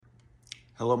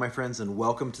Hello, my friends, and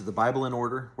welcome to the Bible in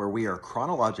Order, where we are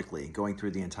chronologically going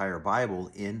through the entire Bible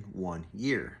in 1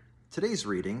 year. Today's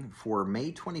reading for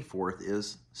May 24th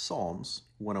is Psalms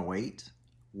 108,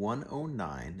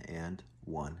 109, and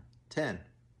 110.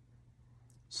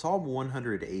 Psalm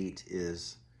 108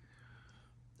 is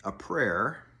a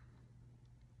prayer,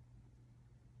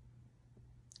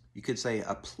 you could say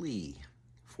a plea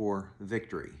for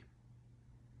victory.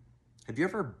 Have you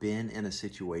ever been in a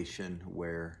situation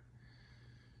where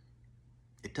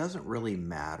it doesn't really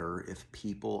matter if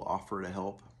people offer to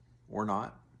help or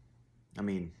not? I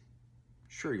mean,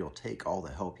 sure, you'll take all the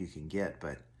help you can get,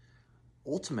 but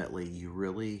ultimately you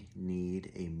really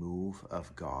need a move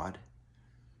of God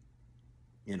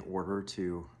in order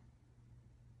to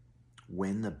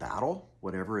win the battle,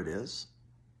 whatever it is.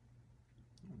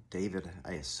 David,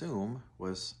 I assume,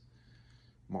 was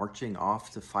marching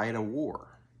off to fight a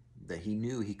war that he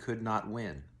knew he could not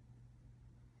win.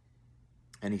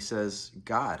 And he says,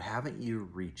 God, haven't you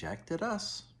rejected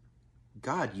us?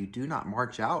 God, you do not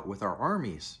march out with our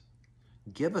armies.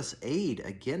 Give us aid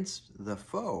against the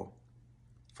foe,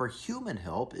 for human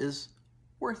help is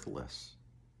worthless.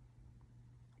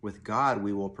 With God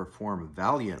we will perform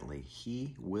valiantly.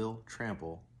 He will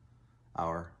trample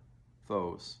our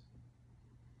foes.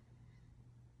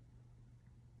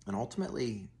 And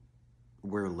ultimately,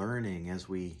 we're learning as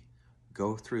we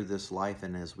go through this life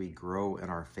and as we grow in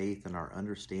our faith and our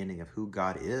understanding of who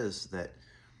God is, that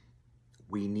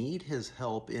we need his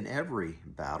help in every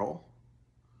battle,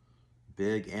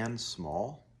 big and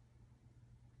small.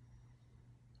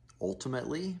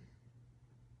 Ultimately,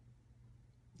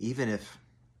 even if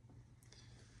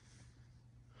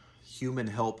human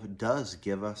help does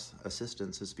give us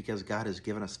assistance, it's because God has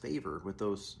given us favor with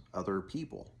those other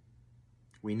people.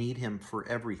 We need him for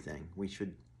everything. We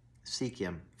should seek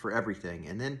him for everything.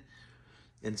 And then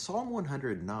in Psalm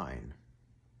 109,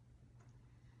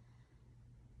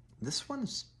 this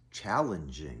one's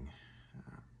challenging.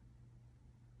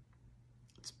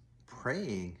 It's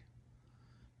praying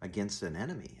against an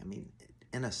enemy. I mean,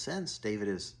 in a sense, David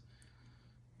is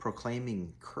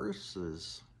proclaiming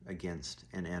curses against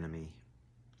an enemy.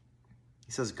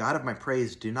 He says, God of my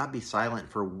praise, do not be silent,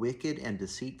 for wicked and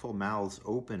deceitful mouths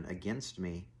open against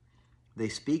me. They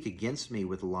speak against me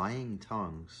with lying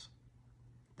tongues.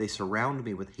 They surround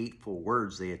me with hateful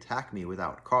words. They attack me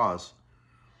without cause.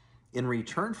 In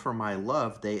return for my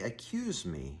love, they accuse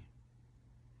me.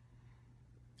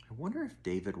 I wonder if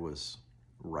David was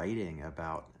writing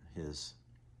about his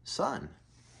son,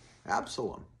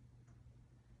 Absalom.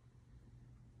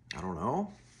 I don't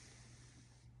know.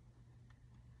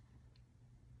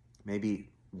 Maybe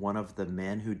one of the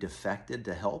men who defected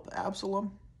to help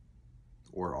Absalom,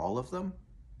 or all of them.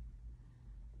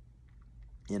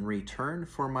 In return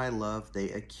for my love, they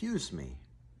accuse me,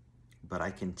 but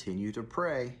I continue to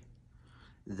pray.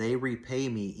 They repay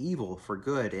me evil for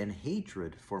good and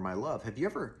hatred for my love. Have you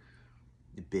ever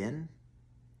been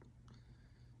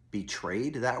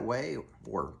betrayed that way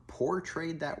or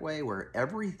portrayed that way, where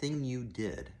everything you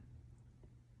did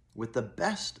with the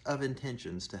best of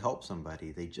intentions to help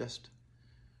somebody, they just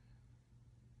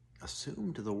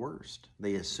assumed the worst?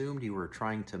 They assumed you were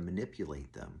trying to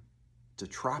manipulate them, to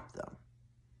trap them.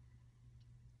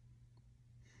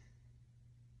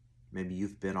 Maybe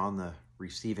you've been on the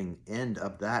receiving end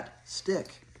of that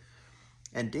stick.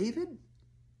 And David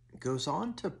goes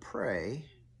on to pray,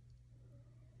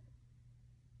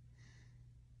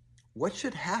 what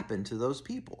should happen to those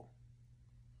people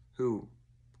who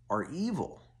are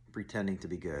evil, pretending to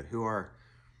be good, who are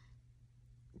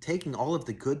taking all of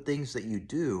the good things that you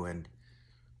do and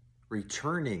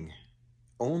returning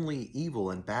only evil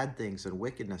and bad things and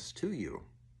wickedness to you?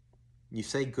 You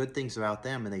say good things about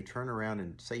them and they turn around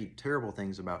and say terrible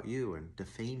things about you and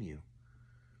defame you.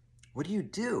 What do you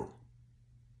do?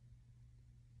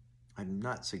 I'm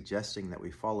not suggesting that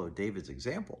we follow David's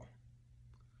example.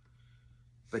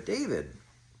 But David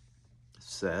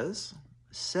says,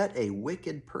 set a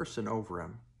wicked person over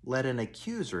him. Let an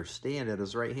accuser stand at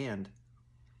his right hand.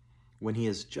 When he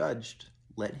is judged,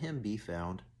 let him be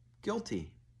found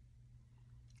guilty.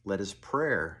 Let his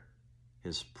prayer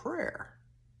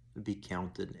be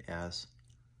counted as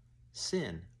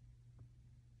sin.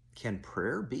 Can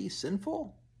prayer be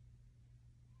sinful?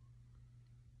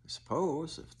 I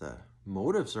suppose if the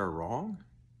motives are wrong,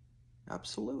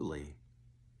 absolutely.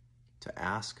 To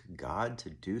ask God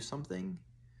to do something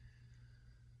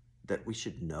that we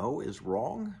should know is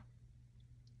wrong?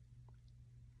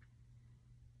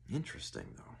 Interesting,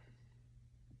 though.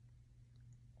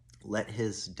 Let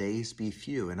his days be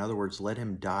few. In other words, let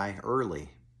him die early.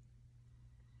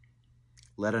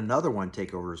 Let another one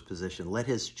take over his position. Let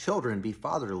his children be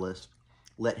fatherless.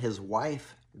 Let his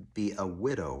wife be a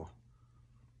widow.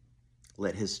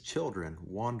 Let his children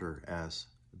wander as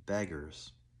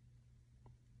beggars,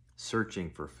 searching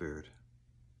for food.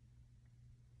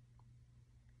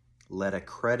 Let a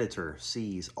creditor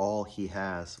seize all he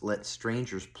has. Let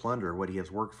strangers plunder what he has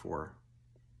worked for.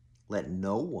 Let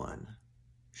no one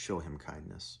show him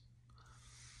kindness.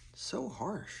 So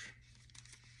harsh,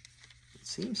 it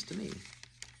seems to me.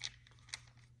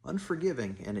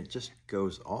 Unforgiving, and it just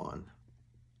goes on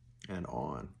and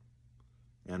on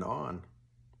and on.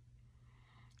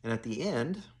 And at the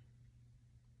end,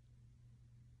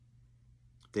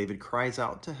 David cries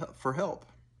out for help.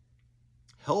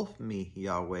 Help me,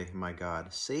 Yahweh, my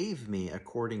God. Save me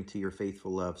according to your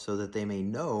faithful love, so that they may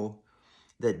know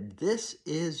that this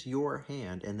is your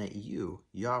hand and that you,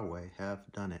 Yahweh,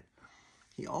 have done it.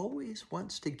 He always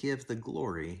wants to give the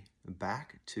glory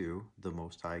back to the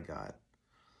Most High God.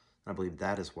 I believe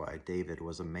that is why David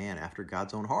was a man after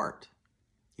God's own heart.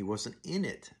 He wasn't in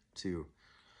it to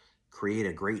create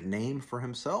a great name for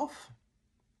himself.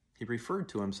 He referred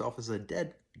to himself as a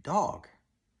dead dog.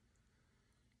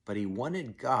 But he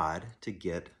wanted God to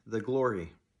get the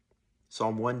glory.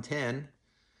 Psalm 110,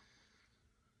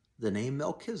 the name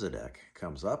Melchizedek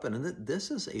comes up, and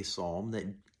this is a psalm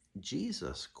that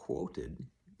Jesus quoted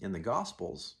in the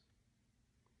Gospels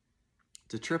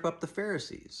to trip up the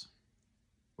Pharisees.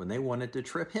 When they wanted to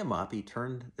trip him up, he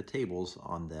turned the tables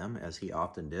on them, as he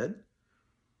often did.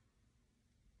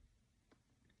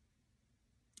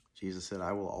 Jesus said,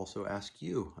 I will also ask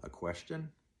you a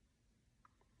question.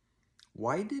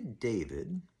 Why did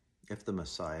David, if the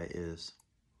Messiah is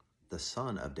the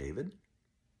son of David,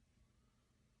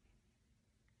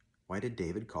 why did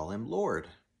David call him Lord?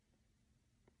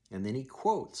 And then he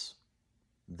quotes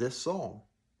this psalm.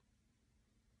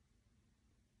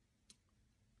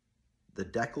 The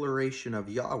declaration of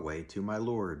Yahweh to my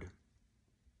Lord.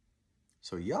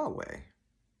 So Yahweh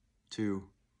to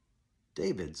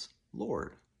David's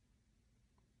Lord.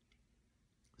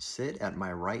 Sit at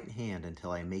my right hand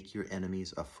until I make your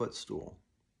enemies a footstool.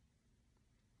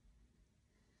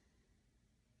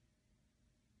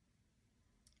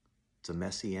 It's a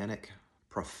messianic,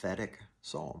 prophetic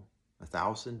psalm,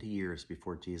 1,000 years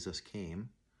before Jesus came,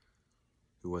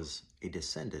 who was a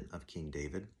descendant of King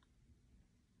David.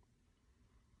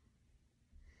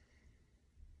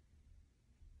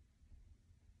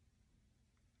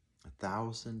 A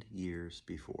 1,000 years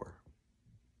before.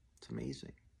 It's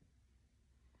amazing.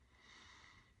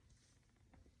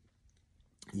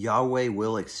 Yahweh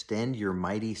will extend your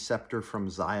mighty scepter from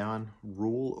Zion,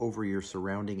 rule over your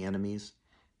surrounding enemies.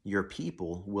 Your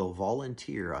people will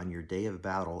volunteer on your day of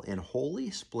battle in holy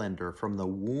splendor from the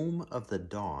womb of the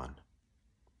dawn.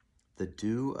 The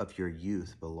dew of your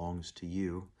youth belongs to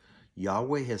you.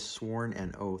 Yahweh has sworn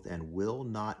an oath and will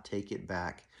not take it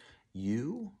back.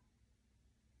 You,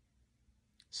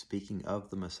 speaking of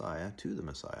the Messiah, to the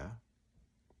Messiah,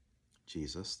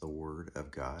 Jesus, the Word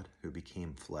of God, who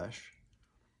became flesh,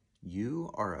 you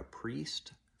are a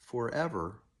priest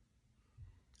forever,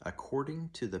 according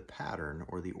to the pattern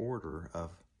or the order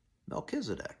of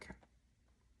Melchizedek.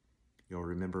 You'll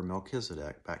remember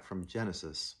Melchizedek back from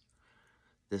Genesis,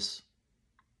 this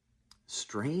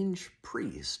strange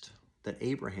priest that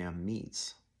Abraham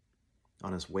meets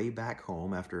on his way back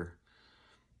home after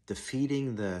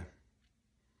defeating the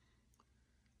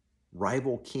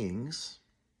rival kings.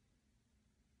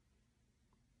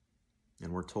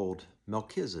 And we're told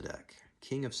Melchizedek,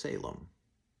 king of Salem.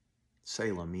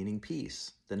 Salem meaning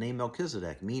peace. The name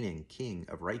Melchizedek meaning king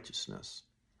of righteousness.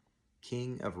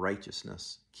 King of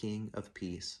righteousness, king of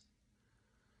peace.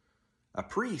 A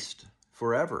priest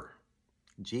forever.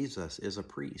 Jesus is a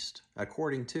priest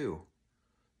according to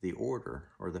the order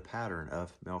or the pattern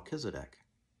of Melchizedek.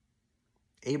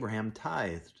 Abraham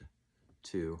tithed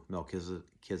to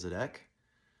Melchizedek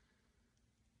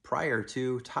prior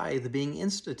to tithe being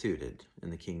instituted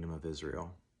in the kingdom of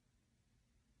Israel.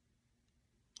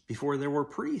 Before there were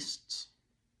priests,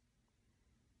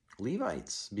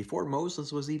 Levites, before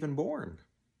Moses was even born,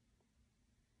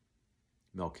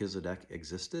 Melchizedek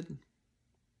existed.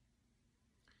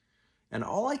 And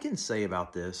all I can say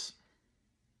about this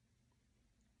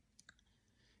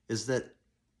is that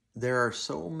there are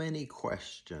so many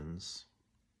questions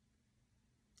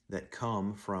that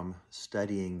come from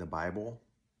studying the Bible.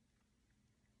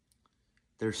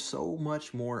 There's so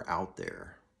much more out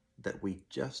there that we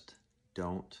just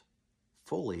don't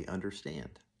fully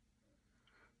understand.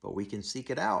 But we can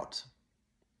seek it out.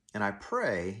 And I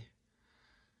pray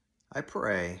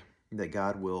that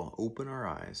God will open our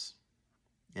eyes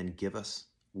and give us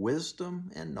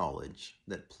wisdom and knowledge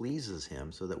that pleases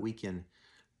him so that we can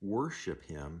worship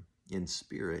him in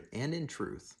spirit and in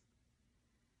truth.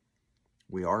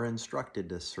 We are instructed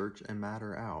to search a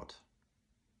matter out.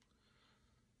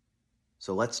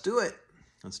 So let's do it.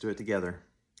 Let's do it together.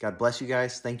 God bless you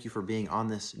guys. Thank you for being on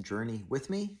this journey with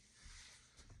me.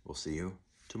 We'll see you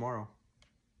tomorrow.